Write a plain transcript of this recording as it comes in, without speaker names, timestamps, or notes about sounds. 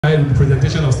the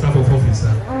presentation of staff of office.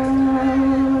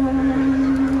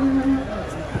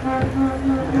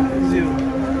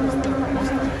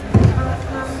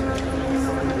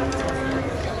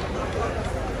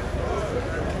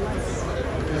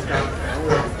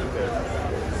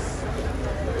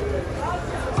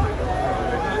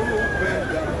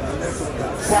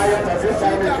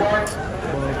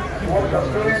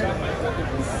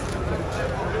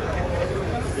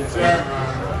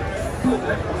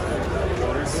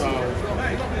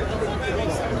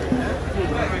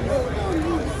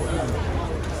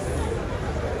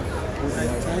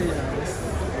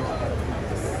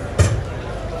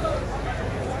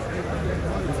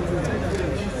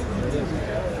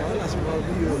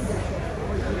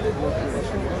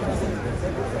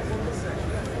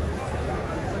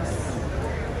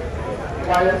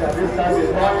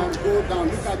 Go down,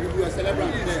 look at you, a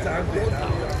celebrant there. Go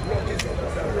down.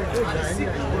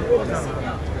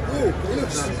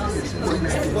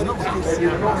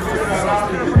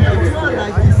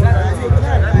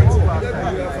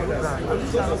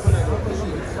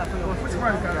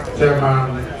 Chairman,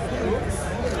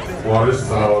 Warri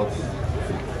South,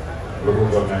 local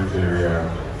government area,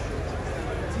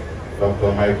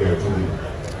 Dr. Eyekpimi,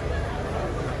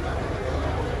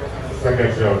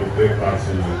 Secretary of the Great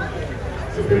Party,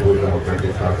 the People's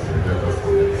Democratic Party, Delta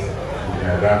State,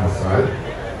 Ghana side,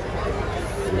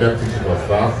 Deputy Chief of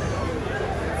Staff,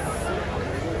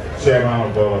 Chairman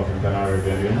of Board of Internal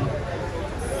Revenue,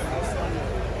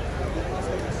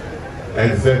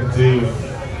 Executive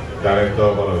Director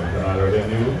of Board of Internal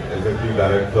Revenue, Executive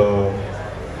Director,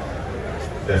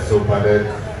 the Sopadec,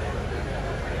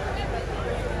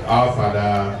 our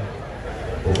father,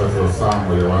 Professor Sam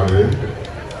Warri,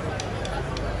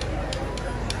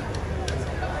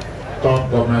 top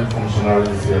government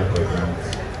functionaries here present,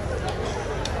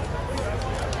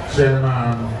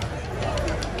 Chairman,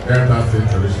 Delta State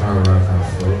Traditional Rural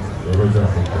Council, Orosuen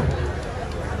of Okere,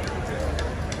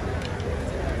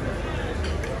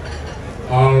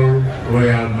 all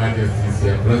Royal Majesties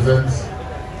here present,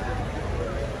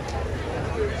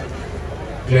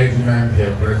 clergymen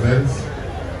here present,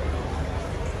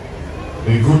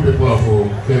 the good people of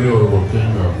Okere Urhobo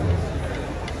Kingdom,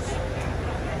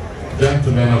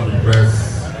 gentlemen of the press,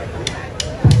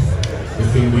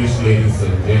 distinguished ladies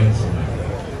and gentlemen,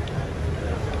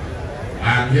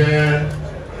 I'm here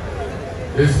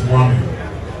this morning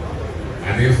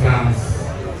at the instance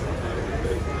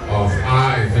of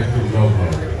our Executive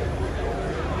Governor,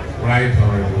 Right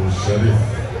Honorable Sheriff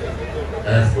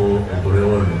F.O.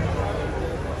 Oborevwori.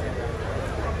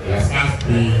 He has asked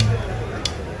me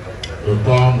to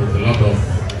come with a lot of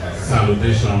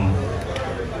salutation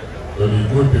to the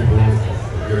good people of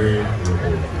Okere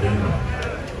Urhobo Kingdom.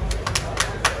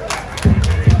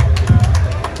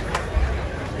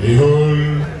 He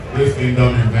holds this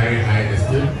kingdom in very high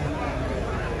esteem,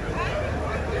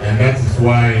 and that is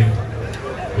why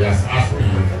he has asked me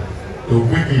to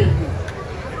quickly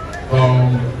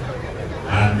come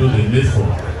and do the needful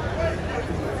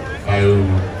by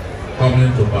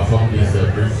coming to perform this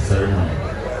brief ceremony.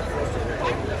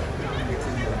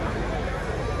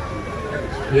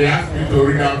 He asked me to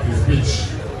read out his speech.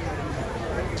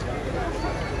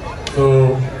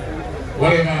 So,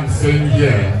 whatever I'm saying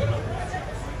here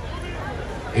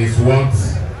is what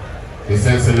His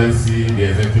Excellency, the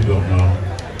Executive Governor,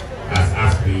 has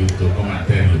asked me to come and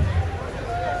tell you.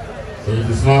 So it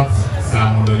is not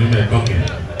Sam Onyeme talking.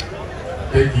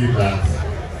 Take it that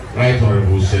Right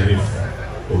Honorable Sheriff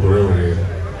Oborevwori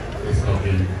is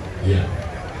talking here.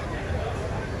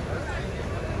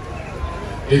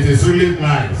 It is really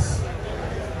nice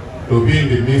to be in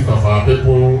the midst of our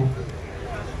people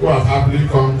who have happily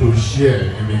come to share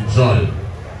in the joy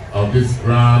of this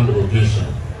grand occasion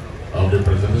of the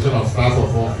presentation of staff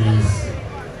of office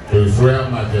to His Royal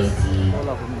Majesty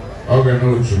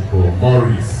Ogheneochuko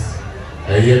Morris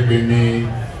Eyekpimi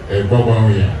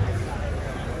Egbobonyen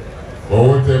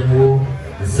Owhotemu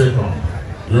II,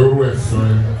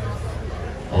 Orusuen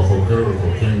of Okere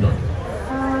Urhobo Kingdom.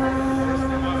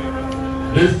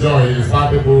 This joy is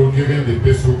palpable given the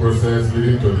peaceful process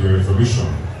leading to the resolution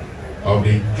of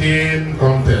the keen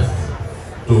contest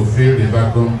to fill the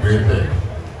vacuum created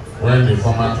when the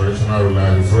former traditional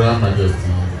ruler, His Royal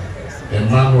Majesty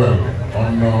Emmanuel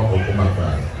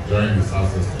Onomata, joined his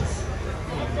ancestors.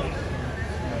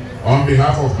 On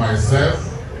behalf of myself,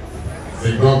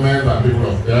 the government and people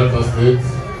of Delta State,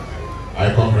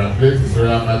 I congratulate His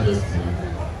Royal Majesty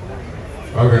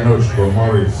Ogheneochuko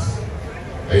Morris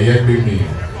Eyekpimi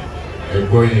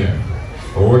Egbobonyen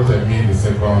Owhotemu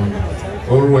II,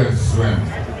 Orusuen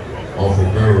of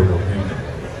Okere Urhobo Kingdom.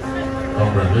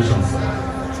 Congratulations, sir.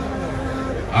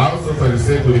 I also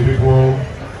felicitate to the people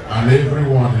and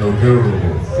everyone in Okere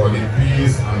Urhobo for the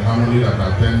peace and harmony that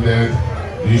attended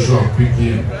the issue of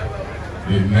picking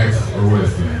the next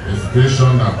Orusuen, a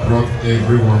situation that brought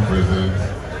everyone present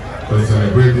to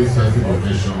celebrate this festive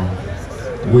occasion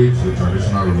with the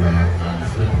traditional ruler and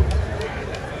his people.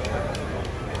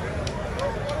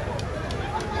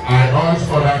 I urge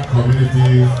other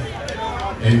communities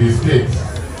in the state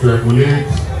to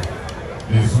emulate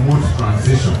the smooth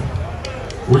transition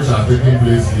which are taking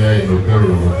place here in Okere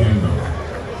Urhobo Kingdom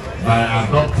by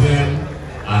adopting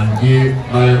a give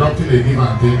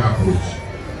and take approach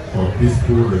for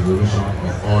peaceful resolution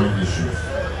of all issues.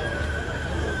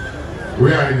 We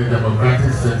are in a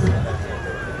democratic setting,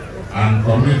 and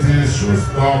communities should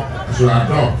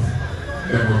adopt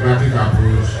democratic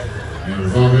approach in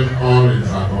resolving all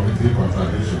inter-community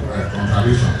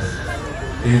contradictions,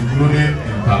 including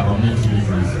inter-community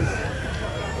differences.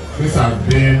 This has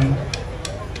been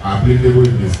applicable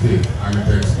in the state, and it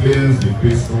explains the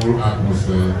peaceful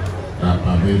atmosphere that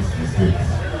pervades the state.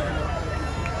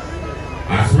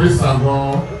 As we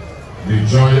savor the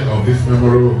joy of this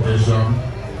memorable occasion,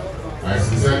 I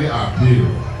sincerely appeal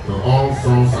to all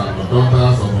sons and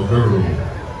daughters of Okere Urhobo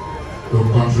to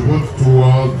contribute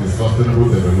towards the sustainable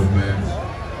development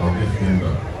of this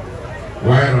kingdom,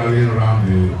 while rallying around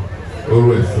the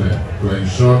Orusuen to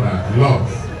ensure that love,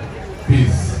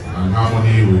 peace, and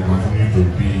harmony will continue to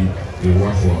be the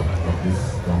watchword of this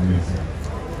community.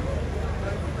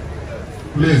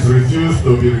 Please refuse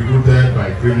to be recruited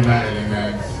by criminal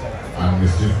elements and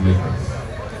mischief makers.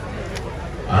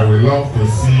 I would love to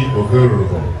see Okere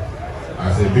Urhobo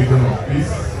as a beacon of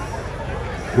peace,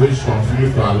 which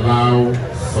continues to allow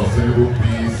sustainable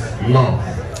peace, love,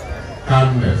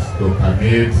 calmness to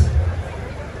permeate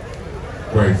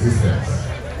coexistence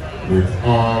with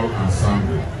all and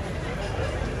sundry.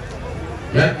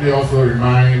 Let me also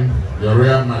remind Your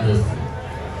Royal Majesty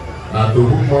that to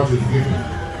whom much is given,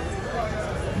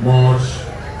 much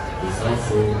is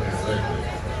also expected.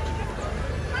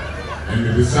 In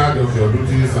the discharge of your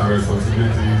duties and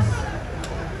responsibilities,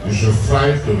 you should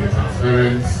strive to be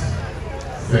transparent,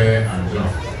 fair, and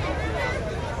just.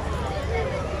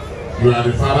 You are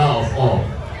the father of all,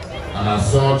 and as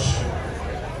such,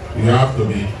 you have to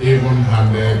be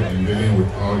even-handed in dealing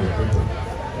with all your people.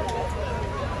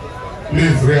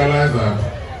 Please realize that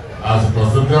as a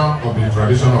custodian of the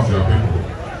tradition of your people,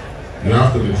 you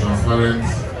have to be transparent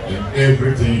in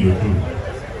everything you do,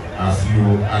 as you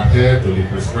adhere to the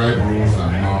prescribed rules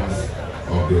and norms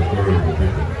of the Okere Urhobo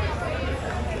people.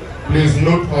 Please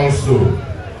note also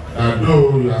that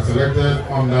though you are selected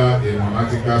under a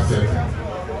monarchical setting,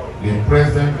 the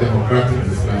present democratic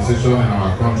dispensation in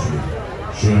our country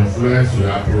should influence your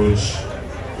approach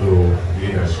to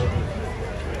leadership.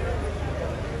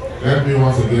 Let me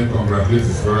once again congratulate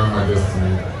His Royal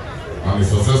Majesty on the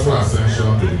successful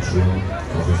ascension to the throne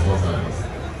of his forefathers.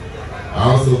 I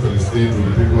also felicitate the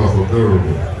people of Okere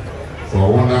Urhobo for a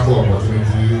wonderful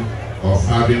opportunity of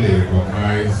having a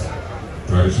recognized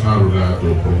traditional ruler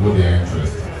to promote their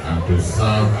interests and to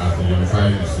serve as the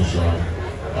unifying institution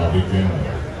of the kingdom.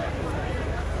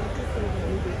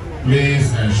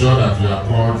 Please ensure that you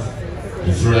accord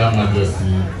His Royal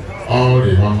Majesty all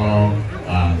the honor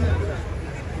and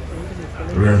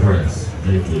reverence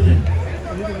due to him.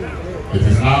 It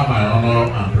is now my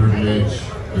honor and privilege,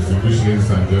 distinguished ladies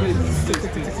and gentlemen,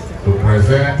 to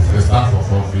present the staff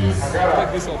of office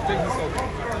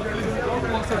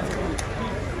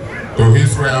to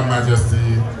His Royal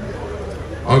Majesty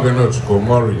Ogheneochuko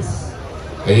Morris,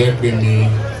 Eyekpimi,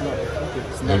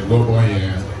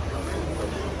 Egbobonyen,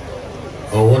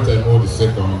 Owhotemu II,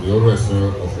 the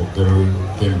Orosuen of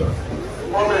Okere Kingdom.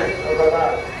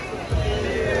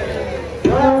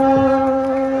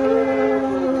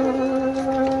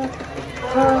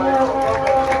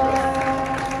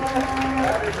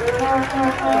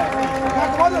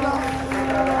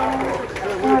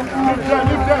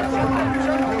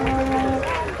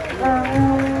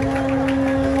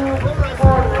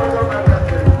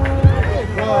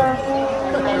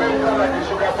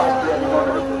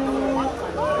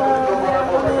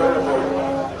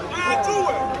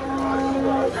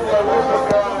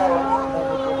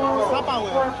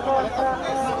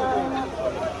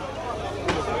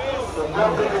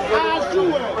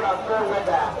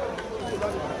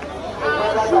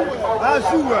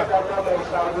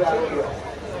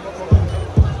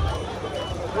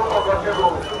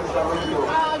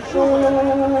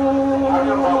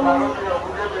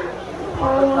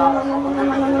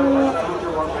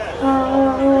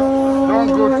 Don't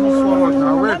go too forward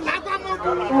now, wait.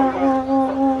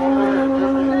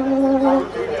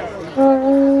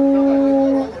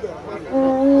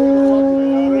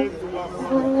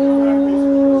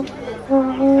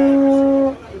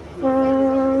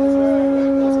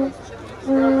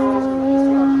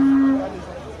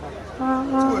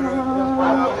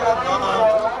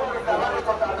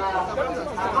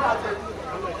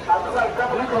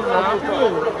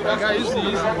 guy, easy.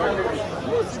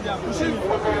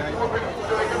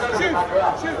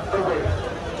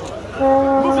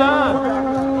 Move your hand.